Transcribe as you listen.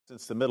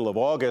since the middle of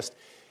August.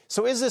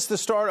 So is this the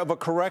start of a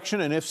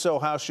correction? And if so,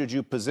 how should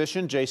you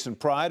position? Jason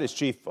Pride is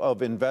Chief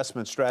of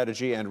Investment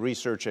Strategy and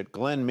Research at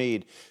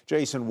Glenmede.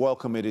 Jason,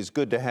 welcome. It is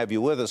good to have you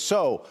with us.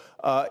 So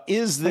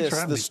is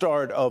this the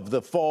start of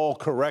the fall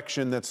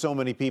correction that so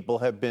many people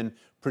have been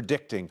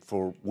predicting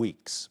for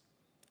weeks?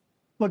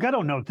 Look, I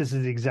don't know if this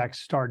is the exact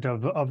start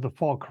of the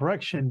fall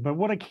correction, but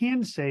what I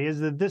can say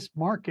is that this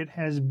market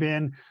has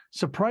been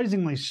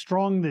surprisingly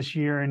strong this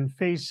year in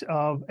face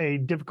of a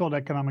difficult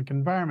economic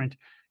environment.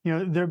 You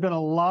know, there have been a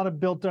lot of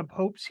built-up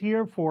hopes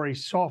here for a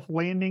soft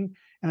landing,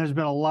 and there's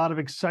been a lot of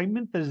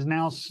excitement that has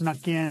now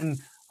snuck in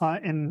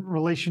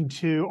relation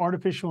to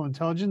artificial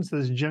intelligence,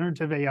 this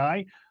generative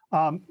AI.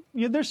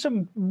 There's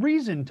some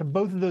reason to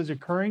both of those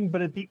occurring,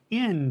 but at the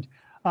end,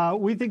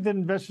 we think that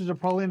investors will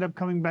probably end up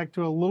coming back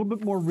to a little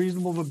bit more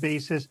reasonable of a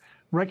basis,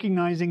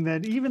 recognizing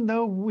that even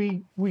though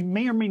we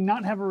may or may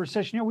not have a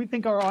recession here, we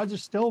think our odds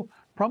are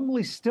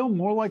probably still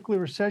more likely a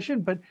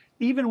recession. But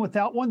even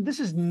without one, this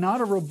is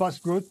not a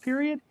robust growth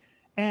period.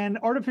 And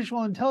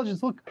artificial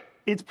intelligence, look,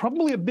 it's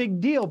probably a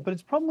big deal, but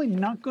it's probably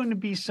not going to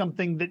be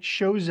something that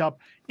shows up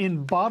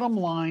in bottom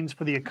lines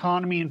for the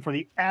economy and for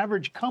the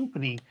average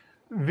company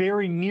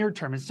very near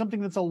term. It's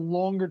something that's a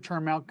longer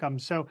term outcome.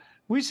 So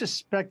we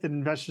suspect that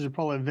investors will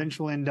probably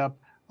eventually end up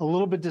a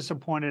little bit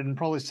disappointed and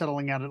probably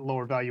settling out at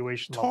lower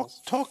valuation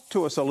levels. Talk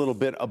to us a little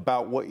bit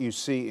about what you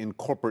see in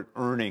corporate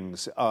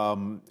earnings.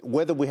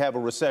 Whether we have a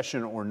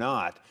recession or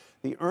not,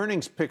 the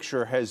earnings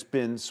picture has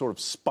been sort of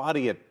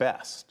spotty at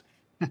best.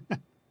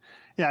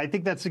 Yeah, I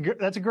think that's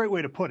a great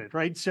way to put it,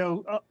 right?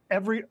 So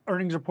every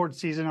earnings report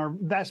season, or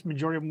vast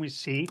majority of them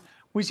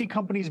we see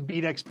companies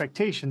beat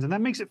expectations, and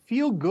that makes it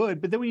feel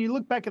good. But then when you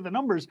look back at the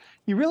numbers,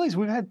 you realize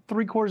we've had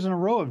 3 quarters in a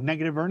row of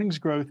negative earnings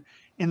growth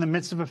in the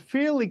midst of a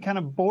fairly kind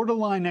of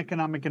borderline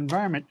economic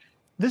environment.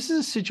 This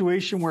is a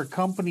situation where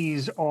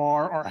companies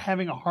are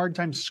having a hard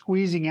time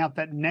squeezing out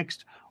that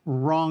next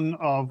rung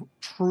of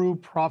true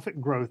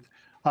profit growth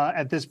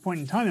at this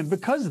point in time. And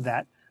because of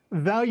that,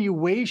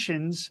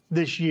 valuations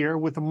this year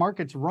with the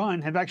market's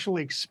run have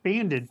actually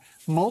expanded.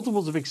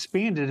 Multiples have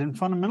expanded, and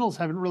fundamentals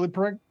haven't really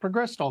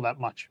progressed all that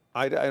much.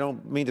 I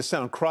don't mean to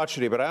sound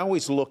crotchety, but I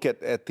always look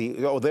at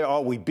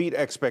we beat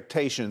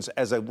expectations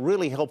as a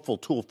really helpful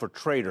tool for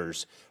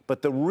traders.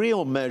 But the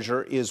real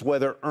measure is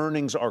whether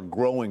earnings are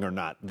growing or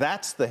not.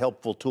 That's the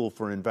helpful tool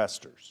for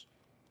investors.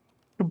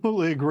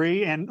 Completely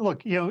agree. And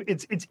look,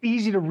 it's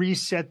easy to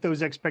reset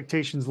those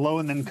expectations low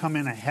and then come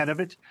in ahead of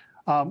it.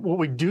 What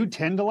we do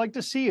tend to like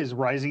to see is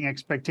rising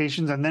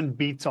expectations and then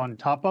beats on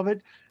top of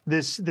it.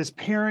 This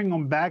paring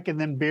them back and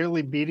then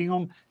barely beating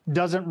them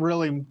doesn't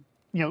really,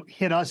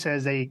 hit us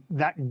as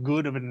that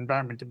good of an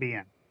environment to be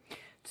in.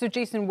 So,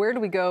 Jason, where do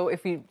we go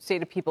if you say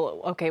to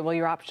people, okay, well,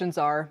 your options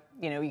are,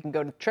 you can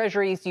go to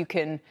treasuries, you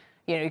can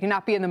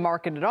not be in the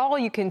market at all,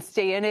 you can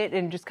stay in it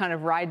and just kind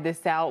of ride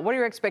this out. What are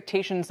your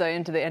expectations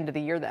into the end of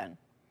the year then?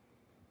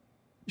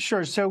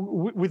 Sure. So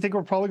we think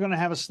we're probably going to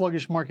have a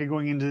sluggish market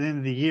going into the end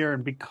of the year.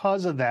 And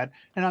because of that,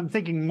 and I'm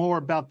thinking more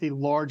about the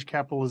large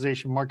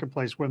capitalization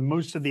marketplace where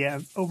most of the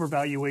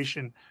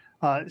overvaluation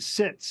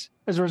sits.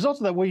 As a result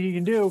of that, what you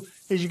can do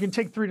is you can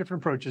take 3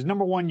 different approaches.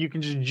 Number one, you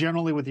can just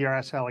generally with your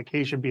asset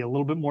allocation be a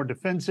little bit more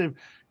defensive,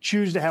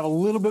 choose to have a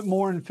little bit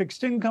more in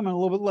fixed income and a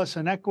little bit less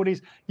in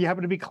equities. You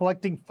happen to be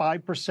collecting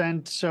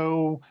 5%,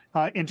 so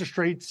interest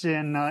rates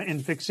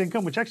in fixed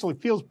income, which actually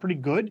feels pretty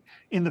good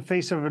in the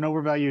face of an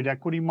overvalued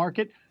equity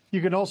market. You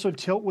can also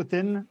tilt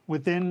within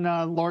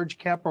large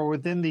cap or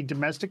within the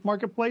domestic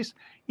marketplace,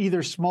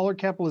 either smaller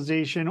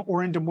capitalization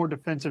or into more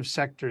defensive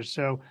sectors.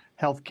 So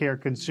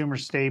healthcare, consumer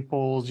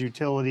staples,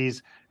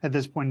 utilities at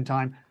this point in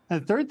time. And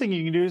the third thing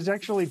you can do is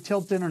actually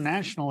tilt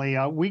internationally.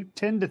 We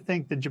tend to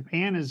think that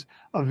Japan is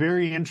a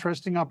very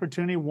interesting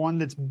opportunity, one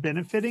that's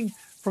benefiting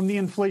from the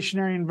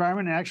inflationary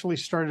environment and actually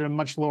started at a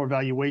much lower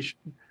valuation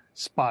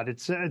spot.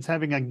 It's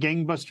having a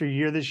gangbuster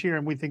year this year,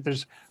 and we think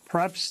there's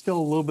perhaps still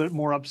a little bit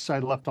more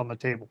upside left on the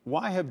table.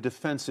 Why have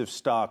defensive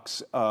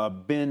stocks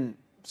been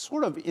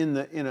sort of in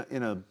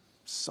a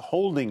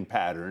holding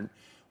pattern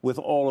with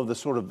all of the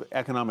sort of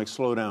economic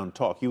slowdown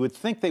talk? You would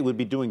think they would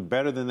be doing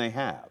better than they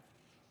have.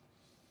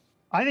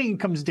 I think it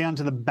comes down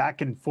to the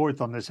back and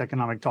forth on this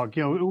economic talk.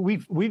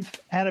 We've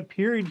had a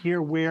period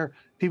here where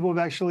people have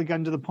actually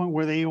gotten to the point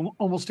where they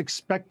almost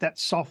expect that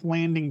soft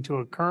landing to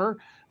occur.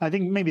 I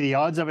think maybe the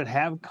odds of it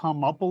have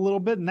come up a little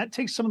bit, and that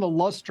takes some of the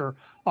luster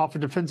off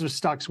of defensive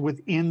stocks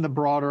within the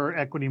broader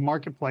equity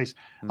marketplace.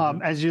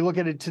 As you look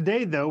at it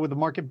today, though, with the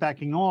market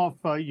backing off,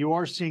 you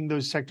are seeing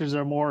those sectors that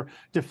are more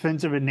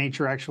defensive in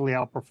nature actually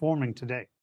outperforming today.